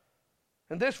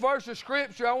 And this verse of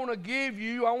Scripture I want to give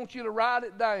you, I want you to write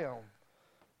it down.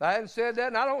 I hadn't said that,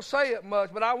 and I don't say it much,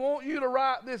 but I want you to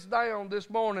write this down this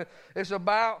morning. It's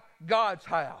about God's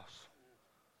house.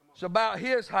 It's about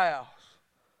His house.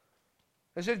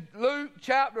 It's in Luke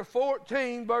chapter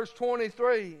 14, verse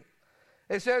 23.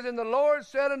 It says, and the Lord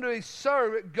said unto His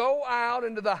servant, go out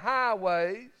into the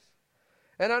highways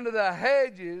and unto the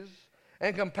hedges,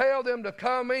 and compel them to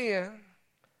come in.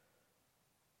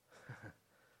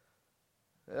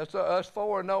 That's us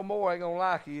four and no more ain't going to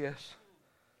like this.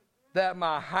 That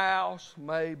my house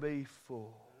may be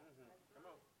full.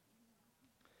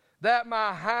 That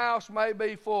my house may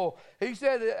be full. He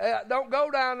said, don't go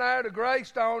down there to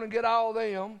Greystone and get all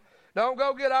them. Don't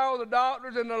go get all the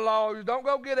doctors and the lawyers. Don't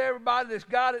go get everybody that's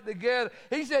got it together.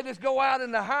 He said, just go out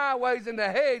in the highways and the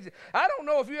hedges. I don't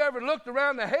know if you ever looked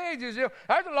around the hedges. There's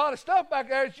a lot of stuff back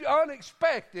there that's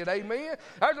unexpected. Amen.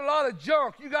 There's a lot of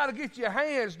junk. You got to get your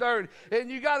hands dirty, and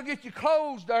you got to get your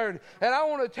clothes dirty. And I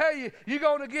want to tell you, you're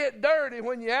going to get dirty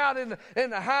when you're out in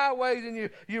the highways and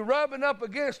you're rubbing up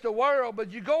against the world. But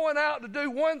you're going out to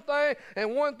do one thing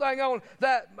and one thing only,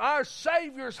 that our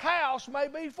Savior's house may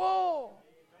be full.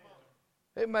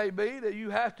 It may be that you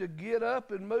have to get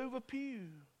up and move a pew.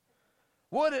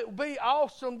 Would it be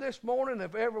awesome this morning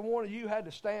if every one of you had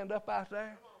to stand up out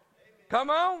there? Come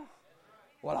on.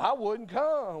 Well, I wouldn't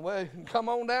come. Well, come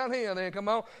on down here then. Come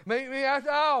on. Meet me at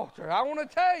the altar. I want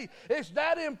to tell you, it's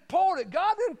that important.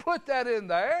 God didn't put that in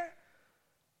there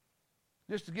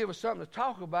just to give us something to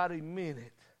talk about. He meant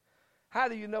it. How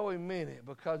do you know he meant it?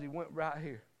 Because he went right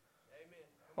here.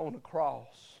 Amen. On the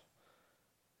cross.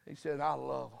 He said, I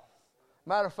love them.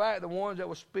 Matter of fact, the ones that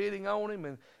were spitting on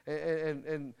him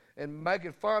and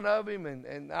making fun of him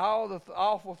and all the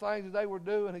awful things that they were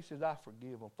doing, he says, I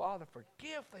forgive them. Father,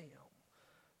 forgive them,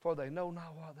 for they know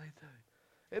not what they do.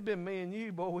 It's been me and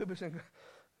you, boy. We've been saying,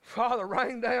 Father,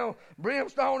 rain down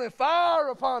brimstone and fire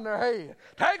upon their head.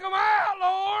 Take them out,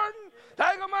 Lord.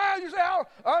 Take them out. You say, oh,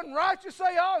 unrighteous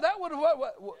say, oh, that would have,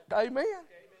 what? Amen.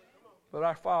 But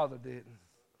our Father didn't.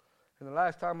 And the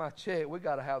last time I checked, we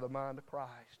got to have the mind of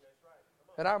Christ.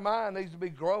 And our mind needs to be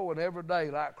growing every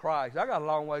day like Christ. I got a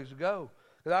long ways to go.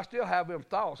 Because I still have them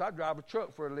thoughts. I drive a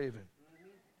truck for a living.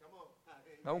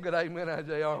 Don't get amen out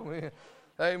there, man.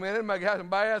 Amen. It might have some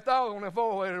bad thoughts on that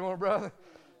four-wheeler anymore, brother.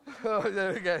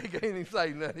 He can't even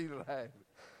say nothing. He's laughing.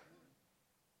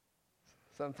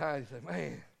 Sometimes you say,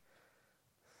 man,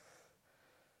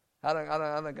 I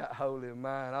done got holy in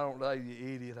mind. I don't know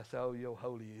you idiot. I say, oh, you're a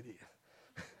holy idiot.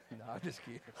 No, I'm just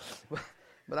kidding.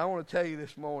 But I want to tell you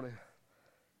this morning,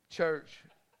 church,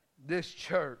 this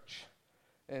church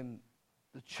and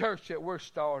the church that we're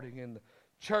starting and the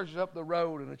churches up the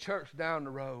road and the church down the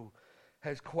road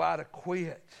has quite a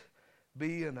quit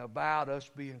being about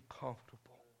us being comfortable.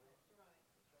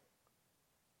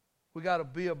 We got to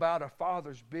be about our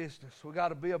Father's business. We got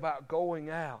to be about going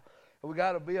out. We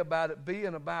got to be about it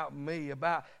being about me,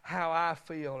 about how I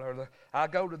feel. I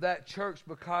go to that church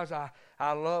because I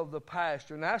love the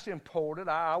pastor. And that's important.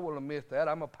 I will admit that.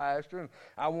 I'm a pastor, and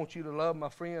I want you to love my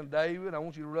friend David. I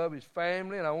want you to love his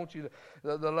family, and I want you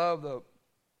to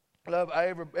love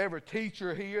every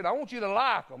teacher here, and I want you to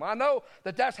like them. I know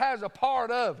that has a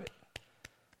part of it.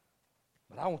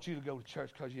 But I want you to go to church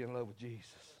because you're in love with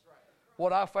Jesus.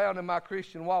 What I found in my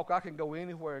Christian walk, I can go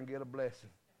anywhere and get a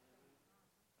blessing.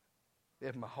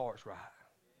 If my heart's right.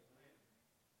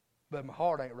 But if my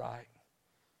heart ain't right,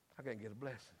 I can't get a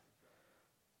blessing.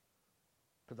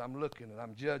 Because I'm looking and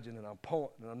I'm judging and I'm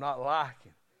pointing and I'm not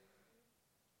liking.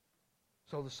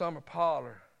 So the summer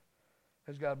parlor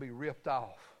has got to be ripped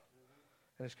off.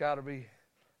 And it's got to be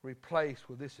replaced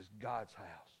with this is God's house.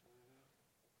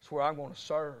 It's where I'm going to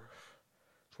serve.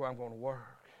 It's where I'm going to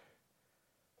work.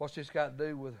 What's this got to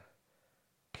do with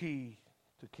key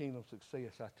to kingdom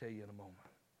success? I'll tell you in a moment.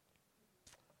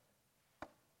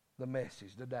 The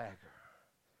message, the dagger.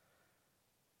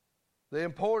 The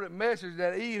important message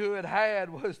that Ehud had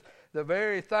was the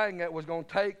very thing that was going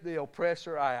to take the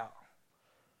oppressor out.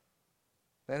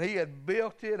 And he had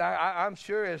built it. I'm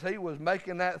sure as he was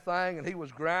making that thing and he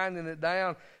was grinding it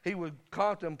down, he was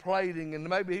contemplating and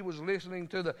maybe he was listening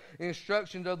to the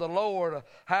instructions of the Lord of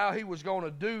how he was going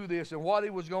to do this and what he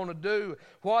was going to do,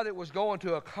 what it was going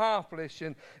to accomplish.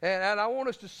 And I want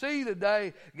us to see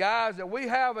today, guys, that we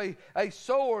have a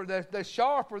sword that's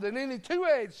sharper than any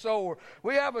two-edged sword.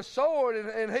 We have a sword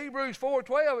in Hebrews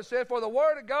 4:12. It says, for the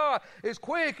word of God is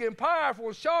quick and powerful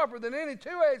and sharper than any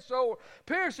two-edged sword,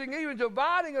 piercing even to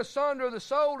dividing asunder the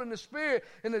soul and the spirit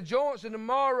and the joints and the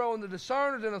marrow and the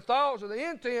discerners and the thoughts and the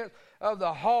intents of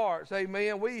the hearts.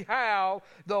 Amen. We have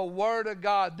the Word of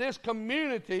God. This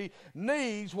community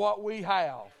needs what we have.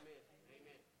 Amen.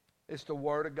 It's the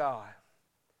Word of God.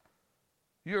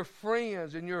 Your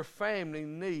friends and your family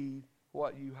need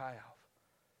what you have.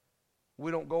 We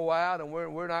don't go out and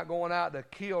we're not going out to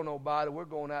kill nobody. We're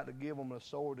going out to give them a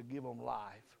sword, to give them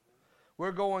life.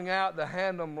 We're going out to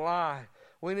hand them life.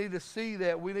 We need to see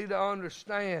that. We need to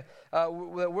understand that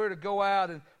we're to go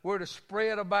out and we're to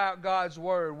spread about God's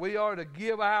Word. We are to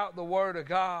give out the Word of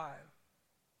God.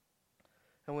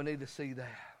 And we need to see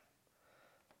that.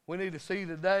 We need to see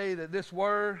today that this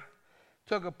Word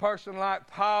took a person like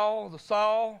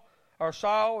Saul,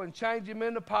 and changed him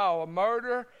into Paul, a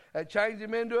murderer, and changed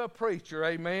him into a preacher.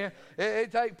 Amen.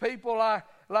 It takes people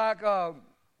like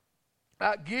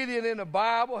Like Gideon in the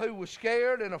Bible, who was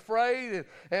scared and afraid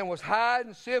and was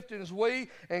hiding, sifting as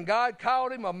wheat, and God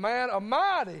called him a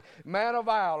mighty man of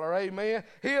valor. Amen.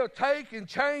 He'll take and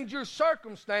change your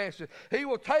circumstances. He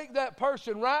will take that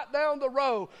person right down the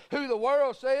road who the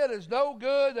world said is no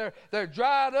good. They're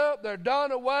dried up. They're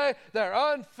done away. They're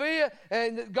unfit.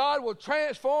 And God will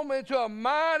transform them into a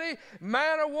mighty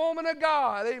man or woman of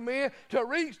God. Amen. To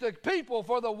reach the people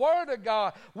for the Word of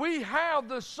God. We have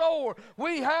the sword.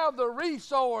 We have the resource.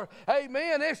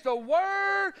 Amen. It's the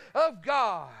Word of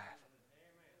God.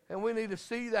 And we need to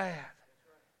see that.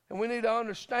 And we need to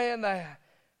understand that.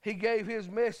 He gave His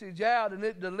message out and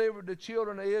it delivered the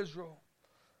children of Israel.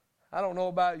 I don't know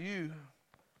about you,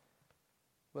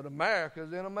 but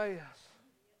America's in a mess.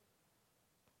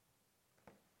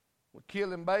 We're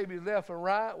killing babies left and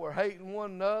right. We're hating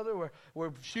one another.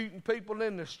 We're shooting people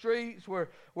in the streets.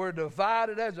 We're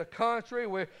divided as a country.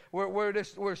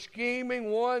 We're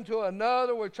scheming one to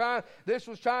another. This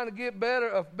was trying to get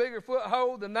a bigger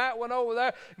foothold than that one over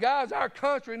there. Guys, our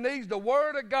country needs the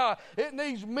Word of God. It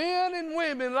needs men and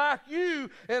women like you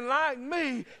and like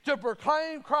me to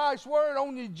proclaim Christ's Word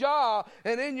on your job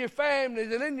and in your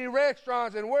families and in your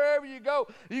restaurants and wherever you go.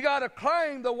 You got to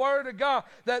claim the Word of God.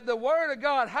 That the Word of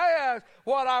God has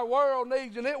what our world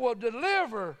needs, and it will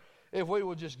deliver if we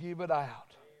will just give it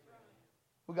out.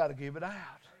 We got to give it out.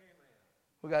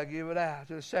 We got to give it out.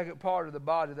 To the second part of the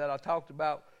body that I talked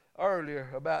about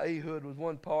earlier, about Ehud, was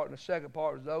one part, and the second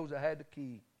part was those that had the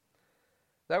key.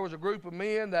 There was a group of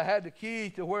men that had the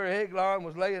key to where Eglon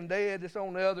was laying dead, just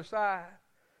on the other side.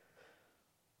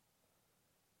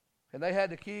 And they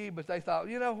had the key, but they thought,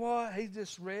 you know what? He's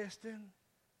just resting.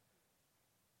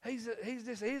 He's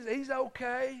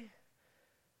okay.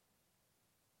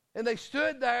 And they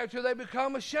stood there till they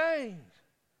become ashamed.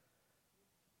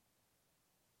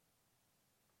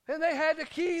 And they had the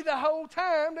key the whole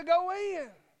time to go in.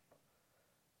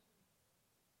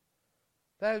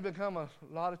 That has become a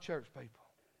lot of church people.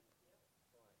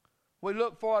 We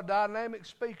look for a dynamic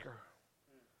speaker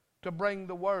to bring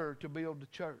the Word to build the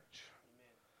church.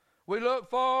 We look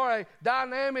for a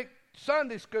dynamic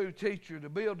Sunday school teacher to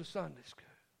build the Sunday school.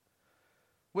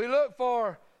 We look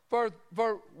for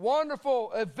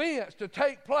wonderful events to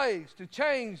take place to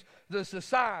change the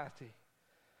society.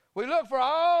 We look for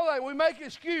all that. We make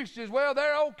excuses. Well,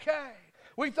 they're okay.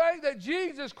 We think that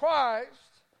Jesus Christ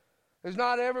is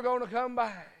not ever going to come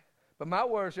back. But my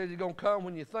word says He's going to come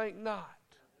when you think not.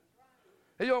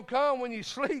 He's going to come when you're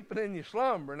sleeping and you're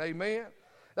slumbering. Amen.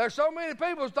 There's so many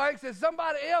people who think that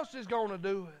somebody else is going to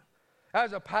do it.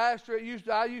 As a pastor,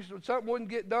 something wouldn't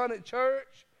get done at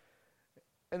church.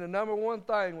 And the number one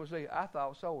thing was, I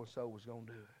thought so-and-so was going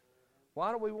to do it.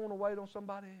 Why do we want to wait on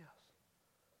somebody else?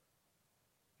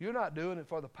 You're not doing it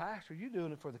for the pastor. You're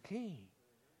doing it for the king.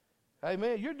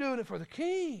 Amen. You're doing it for the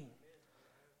king.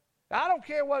 I don't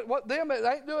care what them, they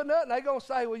ain't doing nothing. They're going to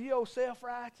say, well, you old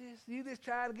self-righteous. You just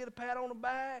trying to get a pat on the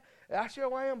back. I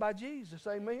sure am by Jesus.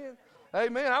 Amen.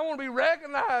 Amen. I want to be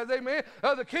recognized, amen,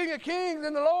 of the King of Kings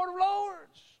and the Lord of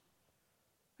Lords.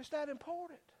 It's that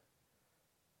important.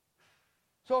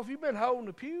 So if you've been holding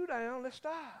the pew down, let's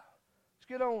stop. Let's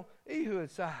get on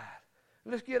Ehud's side.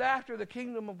 Let's get after the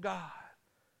kingdom of God.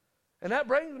 And that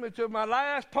brings me to my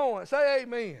last point. Say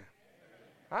amen. Amen.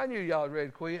 I knew y'all was ready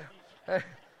to quit.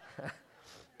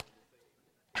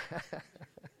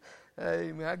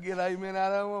 Amen. I get amen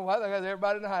out of them. I think that's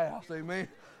everybody in the house. Amen.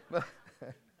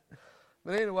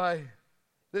 But anyway,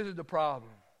 this is the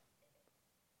problem.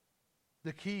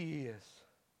 The key is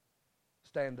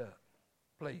stand up.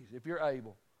 Please, if you're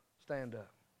able, stand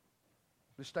up.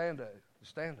 Just stand up.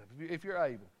 Just stand up. If you're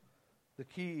able. The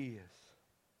key is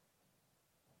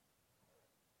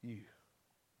you.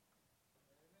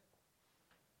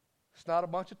 It's not a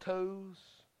bunch of tools.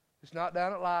 It's not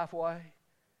down at Lifeway.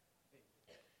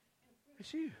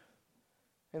 It's you.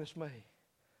 And it's me.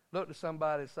 Look to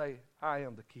somebody and say, I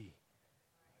am the key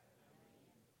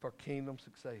for kingdom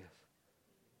success.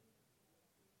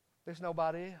 There's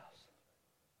nobody else.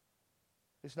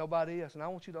 It's nobody else. And I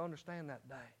want you to understand that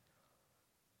today.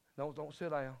 Don't sit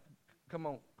down. Come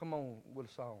on with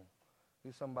a song.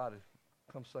 Get somebody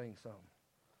come sing something.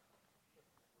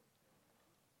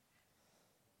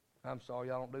 I'm sorry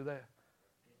y'all don't do that.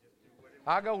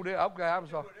 I go there. Okay, I'm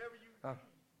sorry.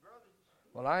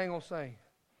 Well, I ain't gonna sing.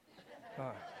 All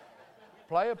right.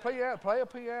 Play a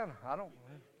piano. I don't.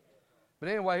 But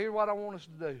anyway, here's what I want us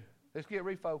to do. Let's get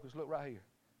refocused. Look right here.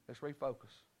 Let's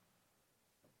refocus.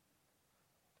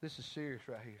 This is serious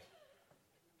right here.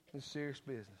 This is serious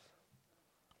business.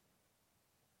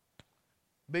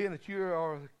 Being that you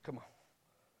are, come on.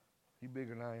 You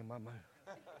bigger than I am, my man.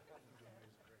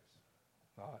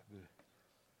 All right, good.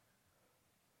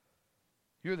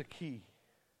 You're the key.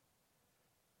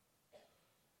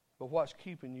 But what's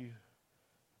keeping you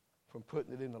from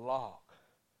putting it in the lock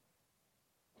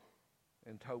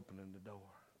and opening the door?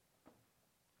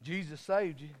 Jesus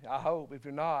saved you, I hope. If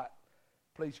you're not,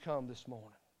 please come this morning.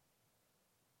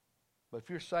 But if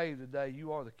you're saved today,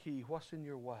 you are the key. What's in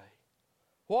your way?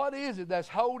 What is it that's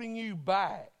holding you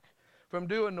back from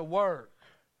doing the work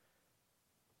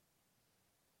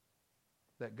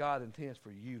that God intends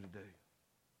for you to do?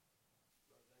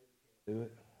 Do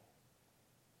it.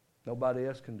 Nobody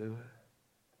else can do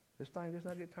it. This thing does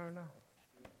not get turned on.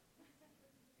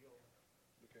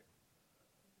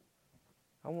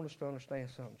 I want us to understand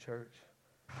something, church.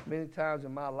 Many times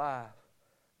in my life,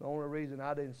 the only reason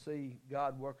I didn't see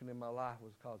God working in my life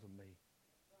was because of me.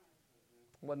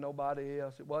 It wasn't nobody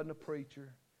else. It wasn't a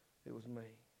preacher. It was me.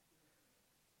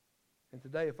 And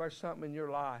today, if there's something in your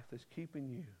life that's keeping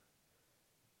you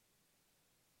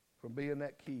from being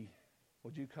that key,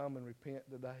 would you come and repent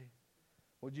today?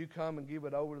 Would you come and give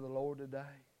it over to the Lord today?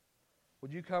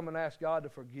 Would you come and ask God to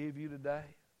forgive you today?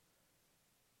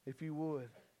 If you would,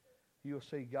 you'll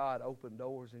see God open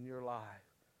doors in your life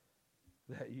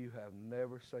that you have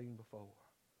never seen before.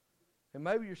 And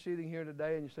maybe you're sitting here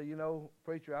today and you say, you know,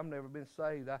 preacher, I've never been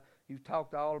saved. You've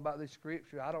talked all about this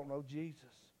scripture. I don't know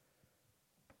Jesus.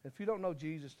 If you don't know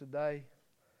Jesus today,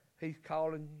 He's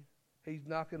calling you. He's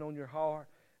knocking on your heart.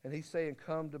 And He's saying,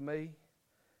 come to me.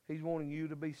 He's wanting you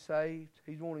to be saved.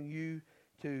 He's wanting you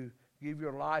to give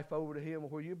your life over to Him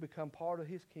where you become part of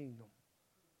His kingdom.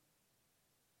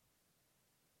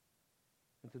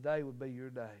 And today would be your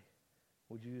day.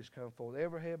 Would you just come forward?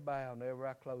 Every head bowed and every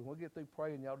eye closed. We'll get through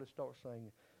praying. Y'all just start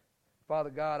singing. Father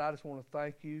God, I just want to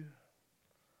thank you.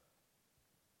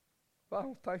 Father, I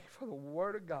want to thank you for the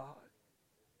Word of God.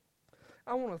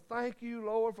 I want to thank you,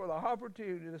 Lord, for the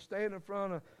opportunity to stand in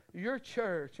front of your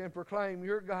church and proclaim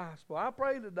your gospel. I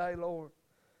pray today, Lord,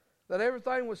 that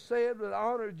everything was said that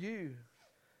honored you.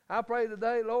 I pray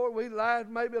today, Lord, we lied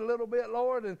maybe a little bit,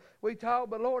 Lord, and we talked,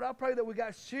 but Lord, I pray that we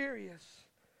got serious.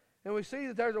 And we see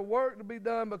that there's a work to be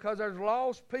done because there's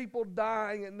lost people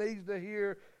dying that needs to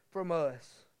hear from us.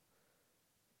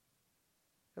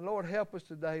 And Lord, help us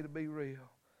today to be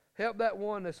real. Help that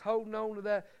one that's holding on to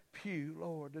that pew,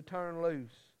 Lord, to turn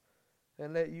loose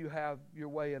and let you have your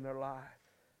way in their life.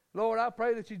 Lord, I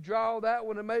pray that you draw that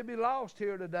one that may be lost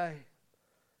here today.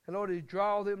 And Lord, you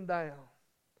draw them down.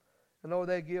 And Lord,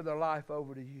 they give their life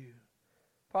over to you.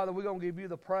 Father, we're going to give you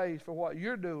the praise for what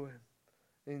you're doing.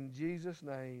 In Jesus'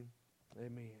 name,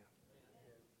 amen.